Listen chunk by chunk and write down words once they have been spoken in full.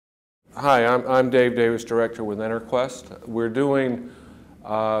Hi, I'm Dave Davis, Director with INTERQUEST. We're doing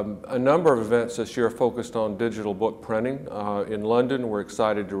a number of events this year focused on digital book printing. In London, we're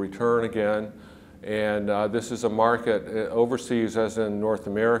excited to return again, and this is a market overseas, as in North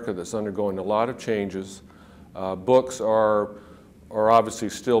America, that's undergoing a lot of changes. Books are obviously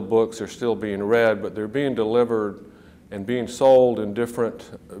still books, they're still being read, but they're being delivered and being sold in different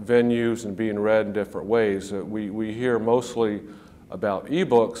venues and being read in different ways. We hear mostly about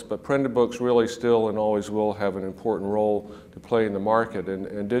ebooks, but printed books really still and always will have an important role to play in the market.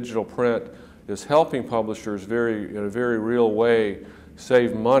 And digital print is helping publishers in a very real way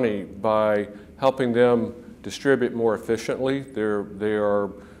save money by helping them distribute more efficiently. They are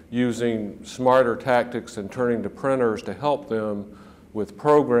using smarter tactics and turning to printers to help them with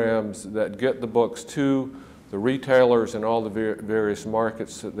programs that get the books to the retailers and all the various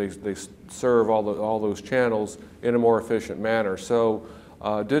markets that they serve, all those channels, in a more efficient manner. So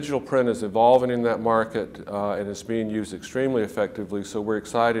digital print is evolving in that market and it's being used extremely effectively. So we're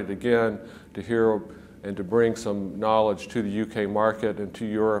excited again to hear and to bring some knowledge to the UK market and to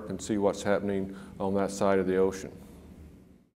Europe and see what's happening on that side of the ocean.